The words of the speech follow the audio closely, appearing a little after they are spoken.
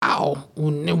wow.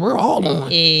 We're all on.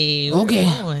 Hey,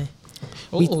 Okay.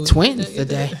 We twins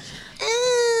today.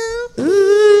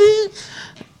 Who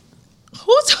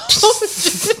told you?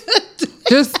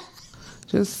 Just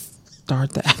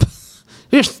start that.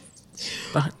 Just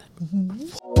start that.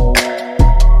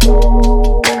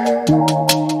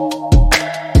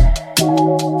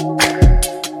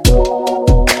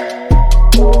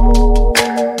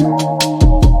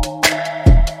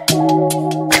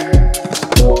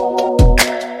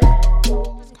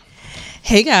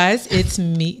 Hey guys, it's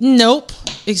me. Nope.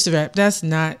 Extract. That's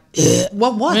not it.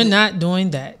 What was We're it? not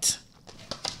doing that.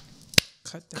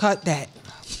 Cut that.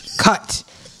 Cut.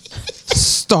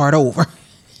 Start over.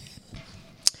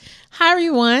 Hi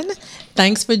everyone.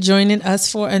 Thanks for joining us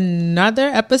for another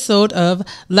episode of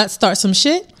Let's Start Some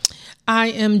Shit. I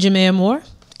am Jamaya Moore,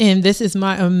 and this is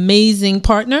my amazing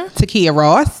partner, Takia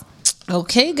Ross.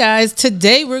 Okay, guys,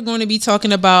 today we're going to be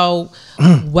talking about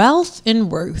wealth and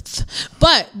worth.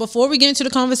 But before we get into the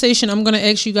conversation, I'm going to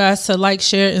ask you guys to like,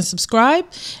 share, and subscribe,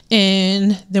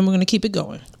 and then we're going to keep it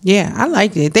going. Yeah, I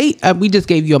liked it. We just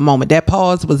gave you a moment. That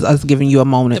pause was us giving you a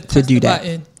moment to do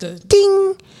that.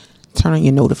 Ding. Turn on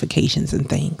your notifications and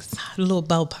things. A little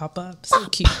bell pop up. So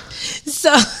cute.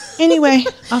 So anyway,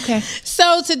 okay.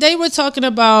 So today we're talking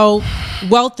about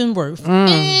wealth and worth.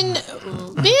 And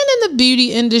being in the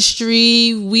beauty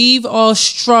industry, we've all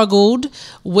struggled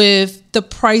with the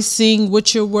pricing,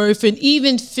 what you're worth, and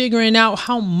even figuring out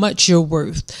how much you're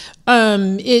worth.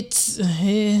 It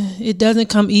doesn't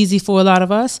come easy for a lot of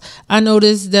us. I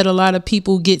noticed that a lot of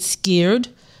people get scared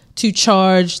to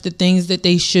charge the things that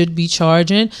they should be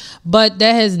charging, but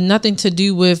that has nothing to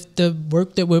do with the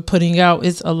work that we're putting out.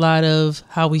 It's a lot of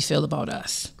how we feel about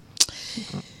us.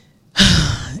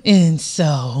 And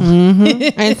so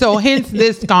hence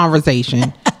this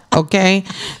conversation. Okay.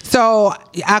 So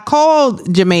I called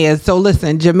Jamaya. So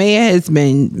listen, Jamaya has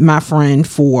been my friend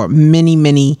for many,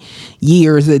 many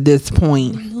years at this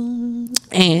point.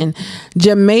 And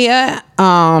Jamaya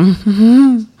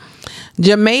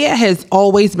has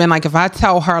always been like, if I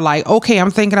tell her like, okay,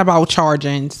 I'm thinking about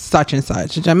charging such and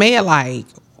such, Jamaya like,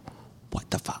 what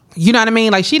the fuck? You know what I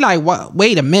mean? Like, she like, what?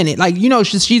 Wait a minute. Like, you know,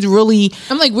 she's really.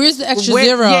 I'm like, where's the extra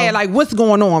zero? Yeah, like what's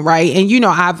going on, right? And you know,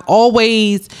 I've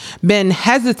always been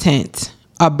hesitant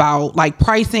about like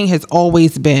pricing has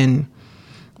always been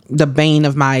the bane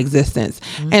of my existence.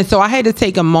 Mm-hmm. And so I had to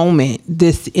take a moment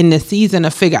in this season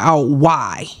to figure out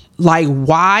why. Like,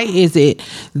 why is it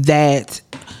that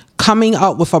coming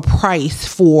up with a price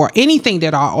for anything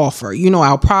that I offer, you know,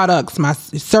 our products, my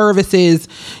services,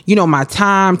 you know, my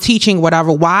time, teaching,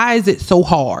 whatever. Why is it so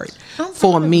hard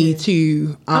for me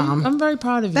to... I'm very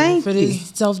proud of you for this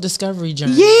self-discovery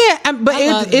journey. Yeah, but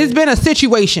it's been a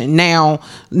situation. Now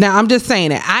I'm just saying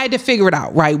that I had to figure it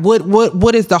out, right?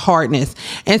 What is the hardness?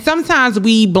 And sometimes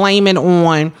we blame it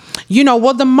on, you know,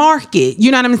 well, the market, you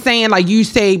know what I'm saying? Like you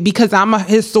say, because I'm a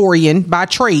historian by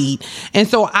trade. And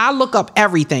so I look up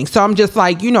everything. So I'm just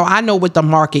like, you know, I know what the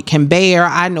market can bear.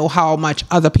 I know how much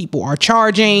other people are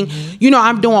charging. Mm-hmm. You know,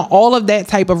 I'm doing all of that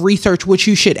type of research, which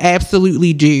you should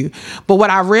absolutely do. But what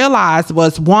I realized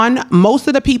was, one, most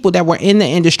of the people that were in the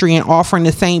industry and offering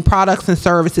the same products and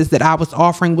services that I was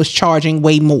offering was charging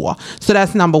way more. So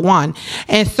that's number one.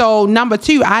 And so number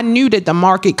two, I knew that the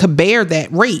market could bear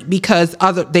that rate because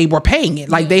they were paying it.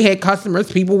 Like they had customers,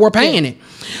 people were paying it.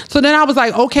 So then I was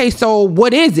like, okay, so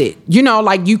what is it? You know,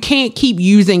 like you can't keep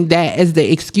using that as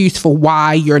the excuse for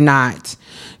why you're not,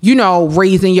 you know,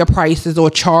 raising your prices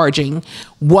or charging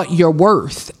what you're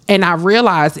worth. And I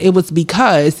realized it was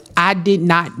because I did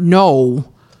not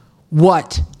know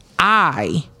what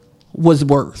I was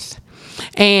worth.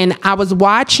 And I was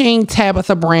watching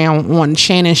Tabitha Brown on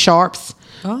Shannon Sharp's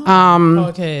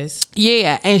podcast.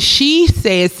 Yeah, and she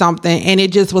said something and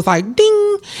it just was like,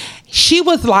 ding. She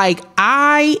was like,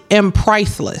 I am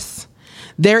priceless.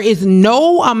 There is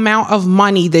no amount of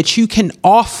money that you can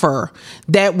offer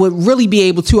that would really be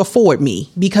able to afford me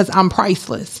because I'm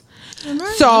priceless.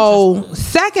 So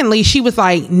secondly, she was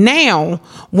like, now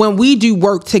when we do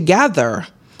work together,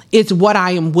 it's what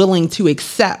I am willing to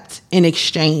accept in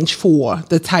exchange for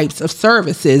the types of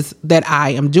services that I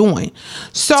am doing.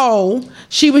 So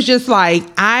she was just like,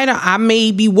 I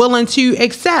may be willing to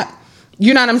accept.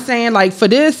 You know what I'm saying? Like for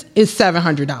this is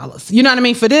 $700. You know what I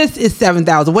mean? For this is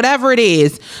 $7,000. Whatever it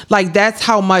is, like that's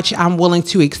how much I'm willing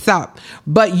to accept.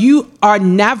 But you are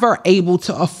never able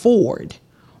to afford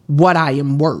what I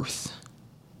am worth.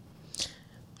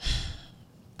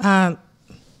 I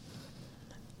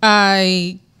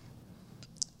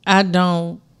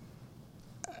don't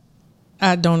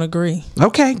agree.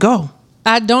 Okay, go.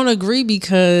 I don't agree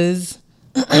because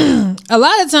A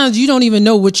lot of times you don't even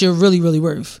know what you're really, really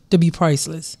worth to be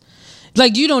priceless.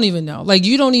 Like, you don't even know. Like,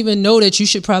 you don't even know that you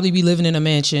should probably be living in a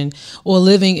mansion or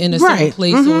living in a certain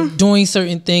place or doing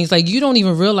certain things. Like, you don't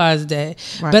even realize that.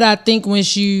 Right. But I think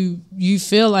once you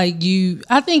feel like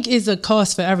I think it's a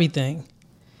cost for everything.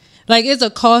 Like, it's a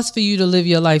cost for you to live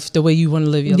your life the way you want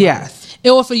to live your life.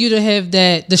 Or for you to have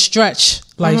the stretch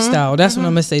lifestyle. That's what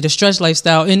I'm going to say, the stretch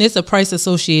lifestyle. And it's a price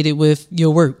associated with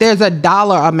your work. There's a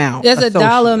dollar amount. There's a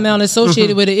dollar amount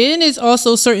associated with it. And it's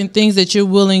also certain things that you're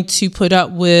willing to put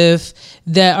up with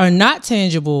that are not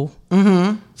tangible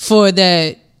for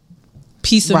that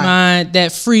peace of mind,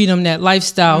 that freedom, that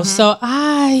lifestyle. So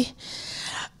I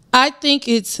think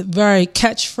it's very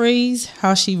catchphrase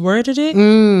how she worded it.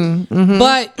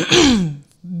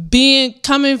 But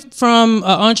coming from an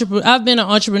entrepreneur, I've been an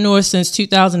entrepreneur since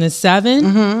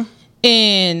 2007,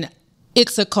 and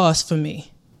it's a cost for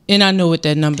me, and I know what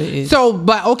that number is. So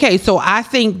I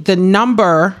think the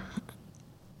number,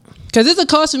 because it's a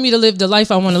cost for me to live the life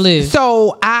I want to live.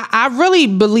 So I really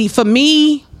believe, for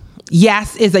me,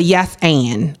 yes is a yes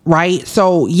and, right?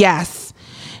 So yes.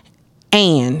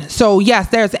 And so, yes,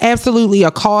 there's absolutely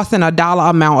a cost and a dollar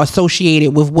amount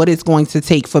associated with what it's going to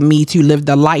take for me to live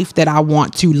the life that I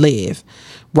want to live,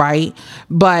 right?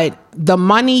 But the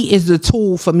money is the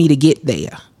tool for me to get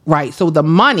there, right? So the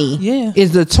money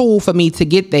is the tool for me to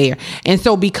get there. And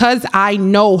so because I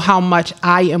know how much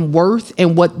I am worth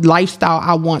and what lifestyle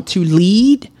I want to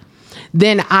lead,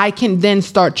 then I can then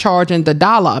start charging the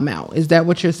dollar amount. Is that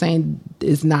what you're saying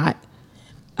is not?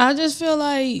 I just feel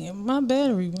like my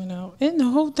battery went out and the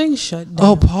whole thing shut down.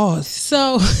 Oh, pause.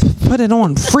 So put it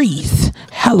on freeze.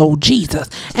 Hello, Jesus.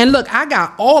 And look, I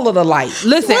got all of the light.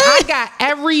 Listen, I got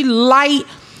every light.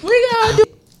 We gotta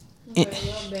do.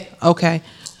 Okay.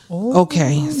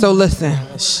 Okay. So listen.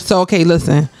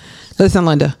 Listen,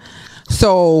 Linda.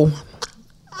 So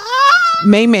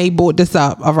May brought this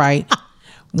up. All right.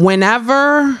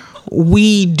 Whenever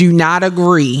we do not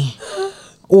agree,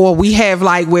 or we have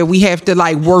where we have to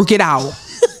work it out.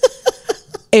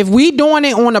 If we doing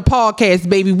it on a podcast,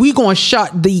 baby, we gonna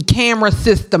shut the camera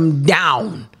system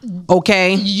down.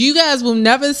 Okay? You guys will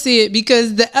never see it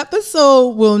because the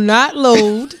episode will not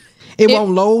load. It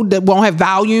won't load. It won't have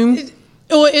volume.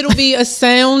 Or it'll be a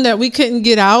sound that we couldn't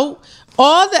get out.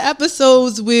 All the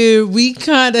episodes where we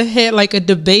kind of had a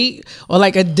debate or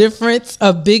a difference,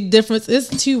 a big difference, it's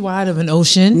too wide of an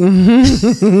ocean.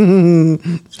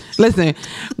 Listen,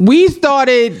 we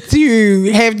started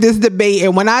to have this debate,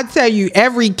 and when I tell you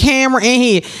every camera in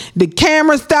here, the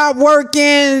camera stopped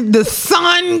working, the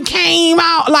sun came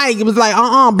out, it was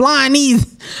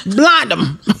blind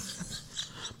them.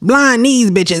 Blind these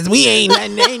bitches. We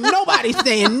ain't nobody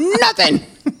saying nothing.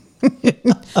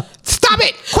 Stop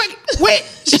it! Quick! Wait!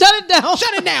 Shut it down!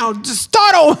 Shut it down! Just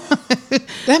start over.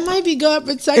 That might be God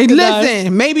protecting us.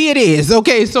 Listen, maybe it is.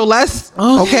 Okay, so let's.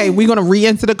 Okay, we're gonna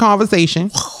re-enter the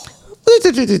conversation.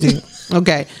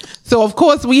 Okay, so of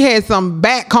course we had some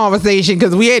back conversation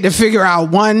because we had to figure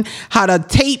out how to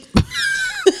tape.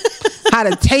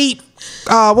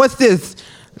 What's this?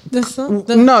 The sun.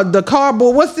 The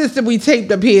cardboard. What's this that we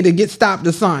taped up here to stop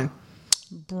the sun?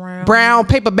 Brown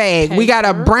paper bag. We got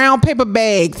a brown paper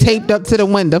bag taped up to the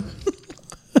window.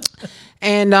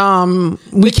 And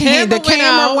the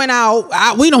camera went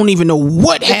out. We don't even know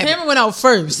what happened. The camera went out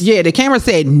first. Yeah, the camera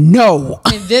said no.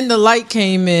 And then the light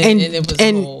came in and it was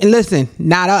and listen,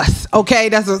 not us. Okay,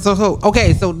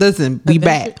 so listen, we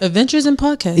back. Adventures in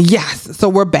podcast. Yes, so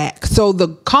we're back. So the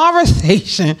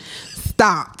conversation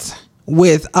stopped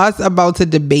with us about to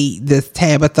debate this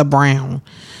Tabitha Brown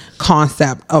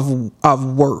concept of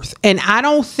worth. And I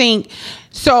don't think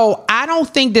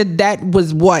that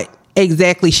was what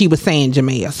exactly she was saying,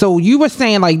 Jamaya. So you were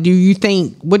saying do you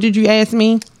think, what did you ask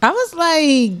me? I was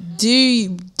like, do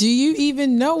you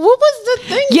even know what was the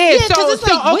thing? Yeah,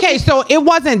 so it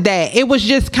wasn't that. It was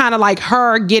just kind of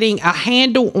her getting a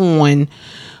handle on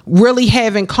really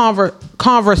having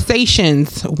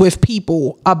conversations with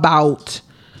people about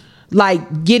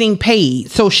getting paid.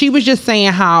 So she was just saying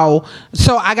I'm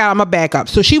gonna back up.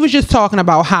 So she was just talking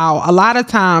about how a lot of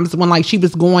times when she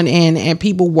was going in and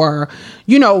people were,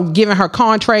 giving her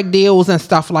contract deals and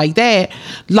stuff like that,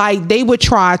 they would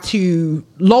try to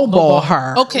lowball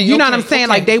her. Okay. You know what I'm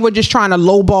saying? Okay. They were just trying to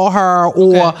lowball her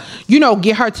or,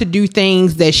 get her to do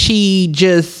things that she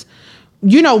just,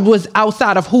 was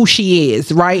outside of who she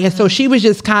is, right? And so she was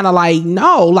just kind of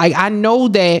no, I know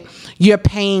that you're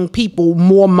paying people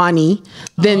more money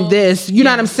than this, you know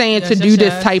what I'm saying, to do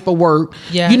this type of work.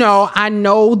 Yes. I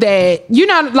know that,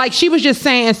 she was just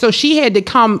saying, so she had to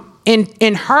come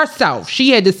in herself.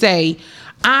 She had to say,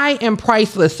 I am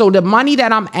priceless. So the money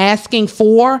that I'm asking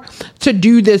for to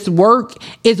do this work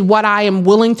is what I am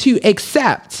willing to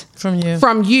accept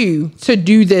from you to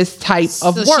do this type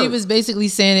of work. So she was basically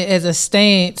saying it as a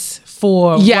stance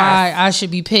for why I should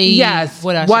be paid. Yes.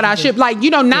 What I should like,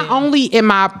 not only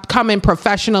am I coming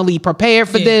professionally prepared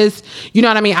for this, you know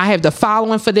what I mean? I have the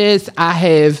following for this. I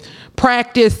have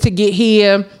practiced to get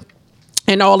here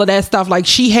and all of that stuff. Like,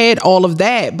 she had all of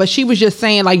that, but she was just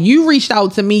saying, like, you reached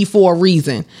out to me for a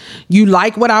reason. You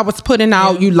like what I was putting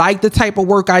out. You like the type of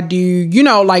work I do,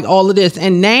 like all of this.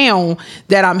 And now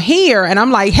that I'm here and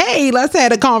I'm like, hey, let's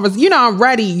have a conversation. I'm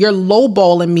ready. You're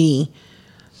lowballing me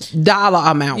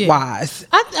dollar amount wise.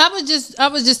 I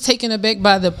was just taken aback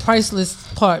by the priceless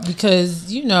part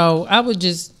because I'm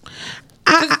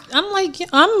like,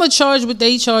 I'm gonna charge what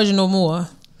they charge no more.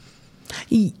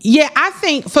 Yeah, I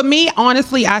think for me,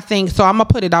 honestly, so. I'm gonna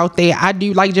put it out there. I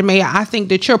do like Jamaya. I think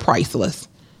that you're priceless.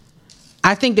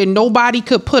 I think that nobody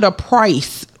could put a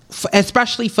price,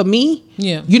 especially for me.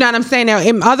 Yeah, you know what I'm saying. Now,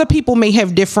 other people may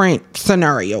have different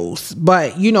scenarios,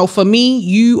 but for me,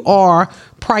 you are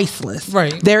priceless.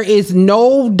 Right. There is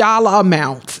no dollar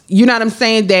amount. You know what I'm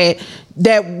saying? That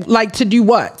like to do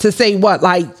what? To say what?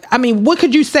 Like, I mean, what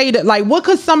could you say to, like, what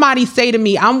could somebody say to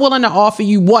me? I'm willing to offer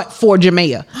you what for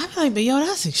Jamaya? I'm like, but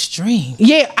that's extreme.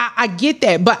 Yeah, I get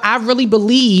that, but I really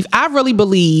believe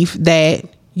that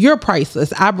you're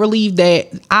priceless. I believe that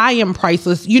I am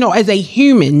priceless, as a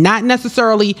human, not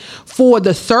necessarily for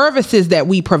the services that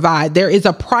we provide. There is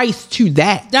a price to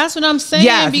that. That's what I'm saying.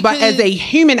 Yes, but as a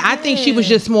human, I think she was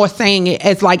just more saying it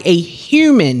as like a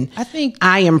human. I think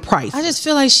I am priceless. I just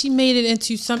feel like she made it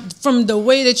into something from the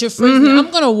way that you're phrasing it.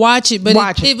 I'm going to watch it, but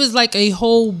it was like a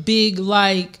whole big,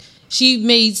 like, she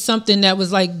made something that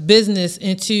was like business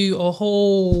into a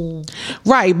whole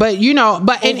right, but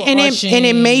and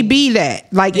it may be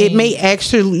that, like, it may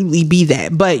actually be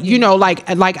that, but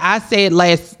like I said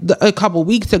a couple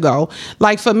weeks ago,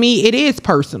 like, for me it is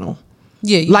personal.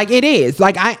 Yeah. Like, it is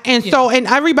like so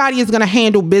everybody is going to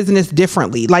handle business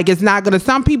differently. Like, it's not going to,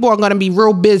 some people are going to be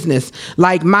real business.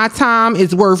 Like, my time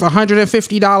is worth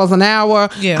 $150 an hour.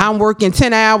 Yeah. I'm working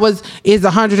 10 hours is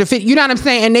 150. You know what I'm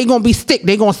saying? And they're going to stick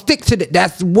to that.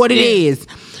 That's what it is.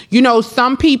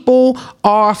 Some people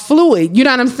are fluid. You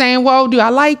know what I'm saying? Well, do I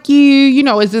like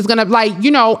you? Is this going to, like,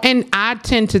 and I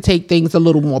tend to take things a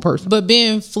little more personal. But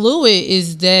being fluid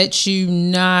is that you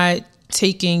not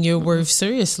taking your worth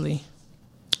seriously.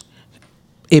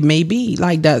 It may be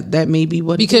like that. That may be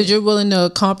what because you're willing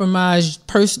to compromise.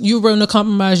 You're willing to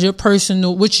compromise your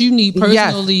personal, what you need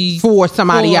personally, for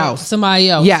somebody else. Somebody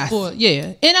else. Yes.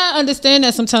 And I understand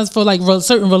that sometimes for like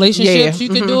certain relationships you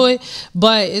can do it,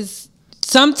 but it's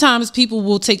sometimes people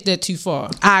will take that too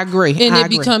far. I agree, and it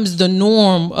becomes the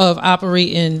norm of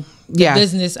operating the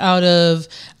business out of,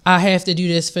 I have to do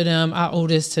this for them, I owe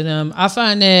this to them. I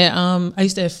find that I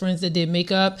used to have friends that did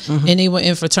makeup and they were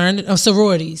in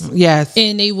sororities. Yes.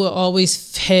 And they would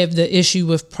always have the issue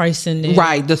with pricing their,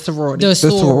 the sororities. The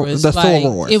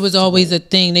sorors. It was always a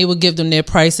thing. They would give them their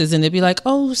prices and they'd be like,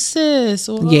 oh sis,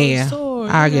 or oh, soror.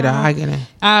 I get it.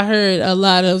 I heard a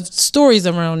lot of stories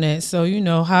around that. So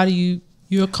how do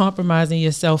you're compromising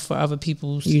yourself for other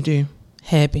people's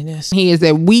happiness. He is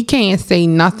that we can't say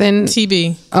nothing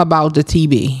about the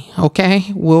TB. Okay,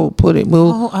 we'll put it.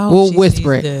 We'll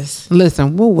whisper it.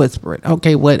 Listen, we'll whisper it.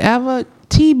 Okay, whatever.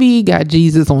 TB got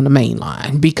Jesus on the main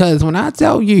line, because when I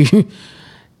tell you,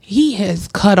 he has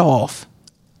cut off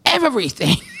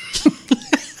everything.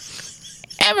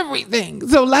 Everything.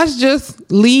 So let's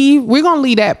just leave. We're gonna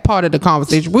leave that part of the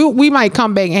conversation. We might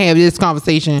come back and have this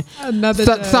conversation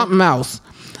something else.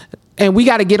 And we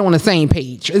got to get on the same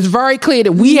page. It's very clear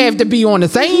that we have to be on the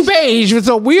same page.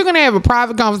 So we're going to have a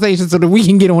private conversation so that we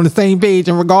can get on the same page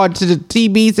in regard to the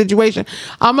TB situation.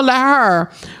 I'm going to let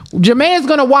her. Jamaya's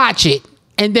going to watch it.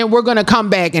 And then we're going to come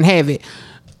back and have it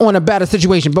on a better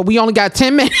situation. But we only got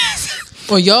 10 minutes.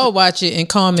 Or y'all watch it and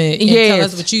comment and tell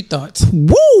us what you thought.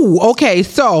 Woo! Okay,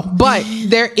 so, but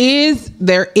there is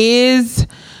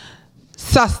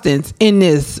substance in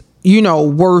this,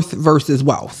 worth versus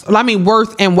wealth. I mean,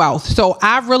 worth and wealth. So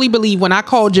I really believe, when I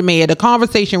called Jamaya, the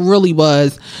conversation really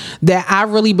was that I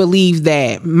really believe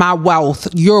that my wealth,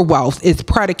 your wealth, is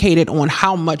predicated on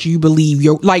how much you believe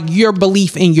your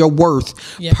belief in your worth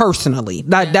personally.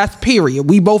 That's period.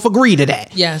 We both agree to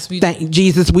that. Yes, we Thank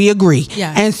Jesus, we agree.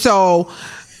 Yes. And so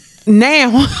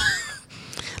now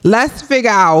let's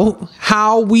figure out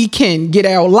how we can get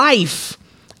our life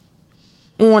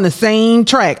on the same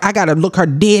track. I gotta look her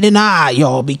dead in the eye,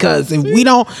 y'all, because if we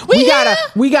don't, we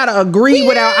gotta agree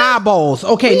with our eyeballs.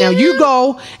 Okay, now you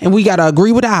go, and we gotta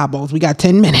agree with the eyeballs. We got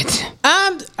 10 minutes.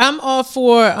 I I'm all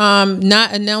for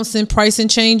not announcing pricing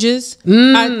changes.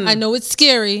 I know it's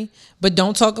scary, but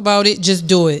don't talk about it. Just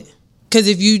do it. Because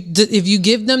if you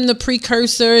give them the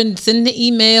precursor and send the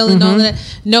email and all of that,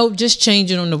 no, just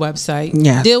change it on the website.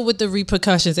 Yeah. Deal with the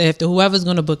repercussions after. Whoever's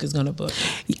going to book is going to book.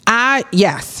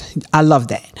 Yes, I love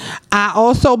that. I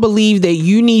also believe that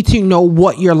you need to know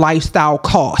what your lifestyle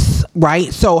costs,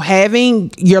 right? So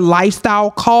having your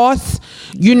lifestyle costs,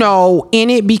 in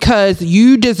it, because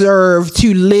you deserve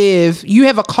to live. You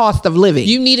have a cost of living.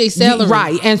 You need a salary.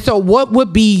 Right. And so what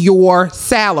would be your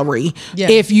salary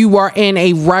if you were in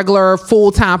a regular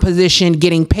full-time position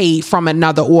getting paid from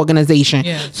another organization?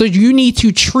 So you need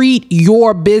to treat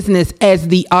your business as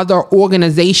the other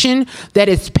organization that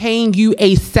is paying you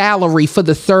a salary for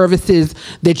the services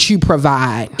that you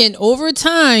provide. And over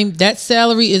time, that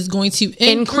salary is going to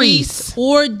increase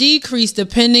or decrease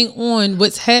depending on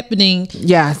what's happening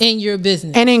in your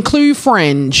business. And include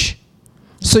fringe.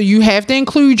 So you have to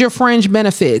include your fringe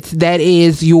benefits. That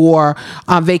is your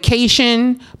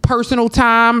vacation, personal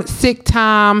time, sick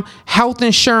time, health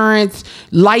insurance,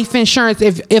 life insurance.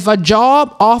 If a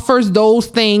job offers those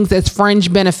things as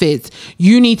fringe benefits,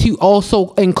 you need to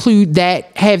also include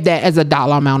that, have that as a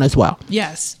dollar amount as well.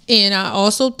 Yes. And I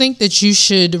also think that you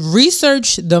should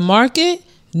research the market,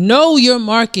 know your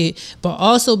market, but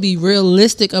also be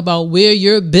realistic about where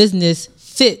your business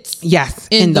fits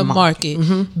in the market.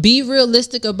 Be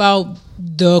realistic about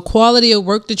the quality of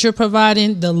work that you're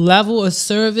providing, the level of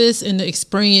service, and the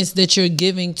experience that you're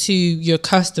giving to your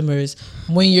customers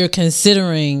when you're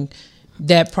considering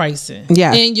that pricing.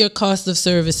 And your cost of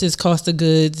services, cost of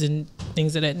goods, and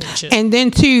things of that nature. And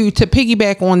then to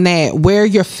piggyback on that, where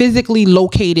you're physically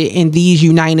located in these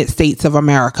United States of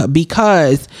America,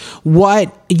 because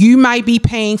what you might be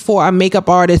paying for a makeup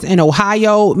artist in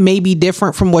Ohio may be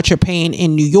different from what you're paying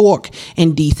in New York,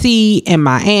 in DC, in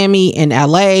Miami, in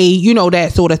LA,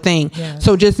 that sort of thing.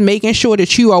 So just making sure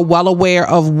that you are well aware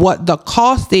of what the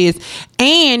cost is,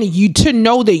 and you to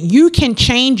know that you can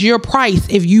change your price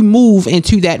if you move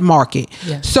into that market.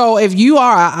 So if you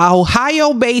are a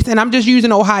Ohio based, and I'm just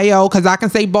using Ohio because I can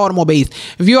say Baltimore based.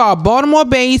 If you are a Baltimore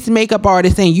based makeup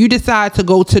artist and you decide to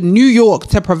go to New York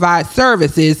to provide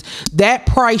services, that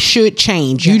price should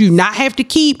change. You do not have to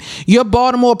keep your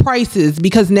Baltimore prices,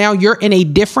 because now you're in a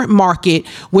different market,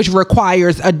 which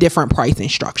requires a different pricing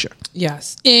structure.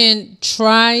 And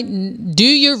do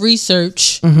your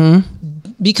research,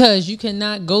 because you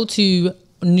cannot go to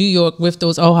New York with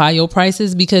those Ohio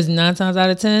prices, because 9 times out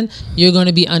of 10 you're going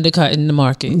to be undercutting the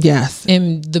market.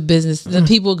 And the business, the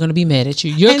people are going to be mad at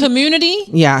you. Your community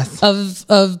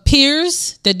of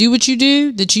peers that do what you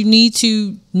do, that you need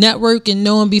to network and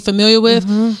know and be familiar with,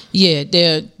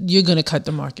 you're going to cut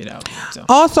the market out. So.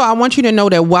 Also, I want you to know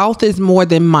that wealth is more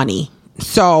than money.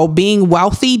 So being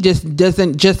wealthy just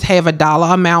doesn't just have a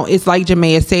dollar amount. It's like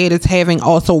Jamaya said, it's having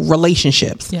also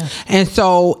relationships. And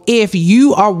so if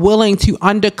you are willing to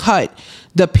undercut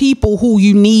the people who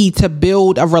you need to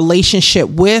build a relationship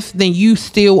with, then you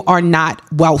still are not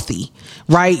wealthy,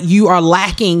 right? You are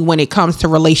lacking when it comes to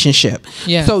relationship.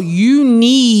 So you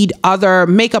need other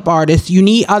makeup artists. You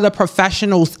need other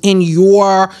professionals in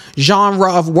your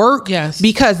genre of work,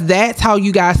 because that's how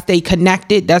you guys stay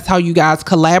connected. That's how you guys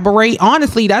collaborate.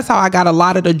 Honestly, that's how I got a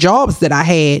lot of the jobs that I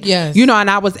had, and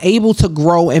I was able to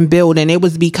grow and build. And it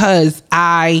was because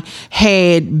I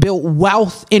had built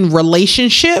wealth in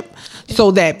relationship,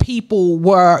 so that people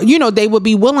were, they would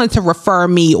be willing to refer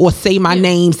me or say my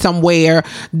name somewhere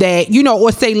that,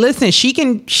 or say, listen,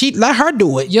 she let her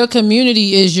do it. Your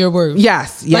community is your worth.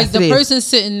 Like the person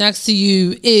sitting next to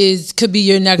you could be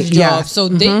your next job. So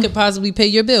they could possibly pay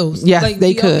your bills. Like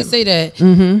they could say that.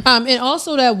 And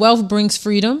also that wealth brings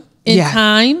freedom and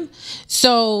time.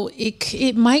 So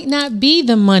it might not be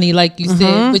the money, like you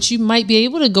said, but you might be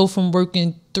able to go from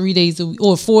working 3 days a week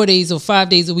or 4 days or 5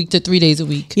 days a week to 3 days a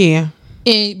week.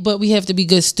 But we have to be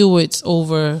good stewards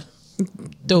over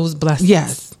those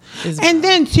blessings. And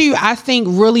then too, I think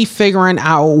really figuring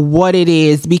out what it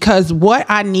is, because what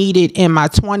I needed in my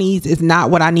 20s is not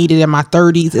what I needed in my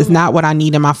 30s. It's not what I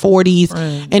need in my 40s,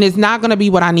 and it's not going to be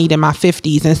what I need in my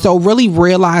 50s. And so really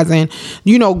realizing,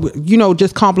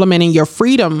 just complimenting your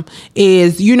freedom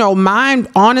is, mine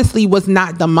honestly was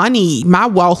not the money. My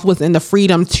wealth was in the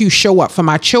freedom to show up for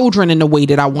my children in the way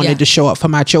that I wanted to show up for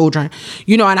my children.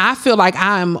 And I feel like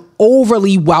I'm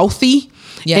overly wealthy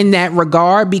in that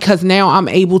regard, because now I'm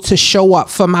able to show up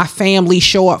for my family,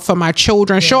 show up for my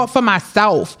children, show up for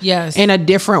myself in a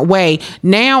different way.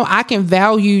 Now I can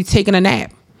value taking a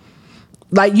nap.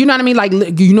 Like, you know what I mean? Like,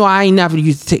 I ain't never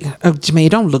used to take,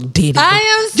 Jamaya, don't look dead. I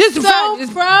am just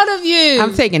so proud of you.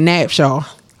 I'm taking naps, y'all.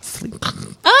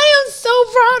 I am so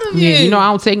proud of you. Yeah, you know, I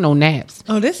don't take no naps.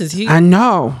 Oh, this is huge. I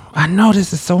know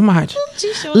this is so much.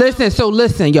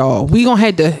 Listen, y'all, we gonna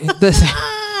have to listen.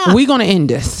 We're going to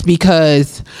end this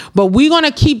but we're going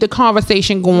to keep the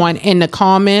conversation going in the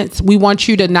comments. We want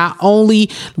you to not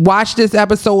only watch this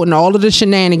episode and all of the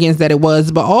shenanigans that it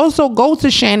was, but also go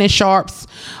to Shannon Sharp's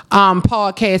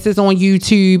podcast. It's on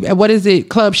YouTube. What is it?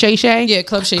 Club Shay Shay? Yeah,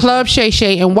 Club Shay Shay. Club Shay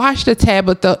Shay, and watch the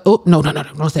Tabitha. Oh, no.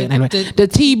 Don't say it anyway. The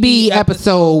TB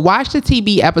episode. Watch the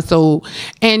TB episode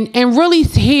and really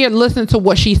listen to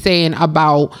what she's saying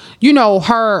about, you know,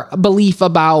 her belief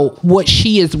about what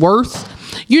she is worth.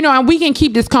 You know, and we can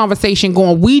keep this conversation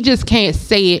going. We just can't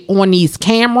say it on these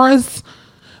cameras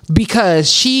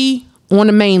because she, on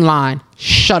the main line,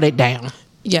 shut it down.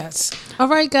 Yes. All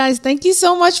right, guys. Thank you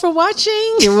so much for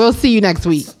watching. And we'll see you next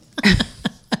week.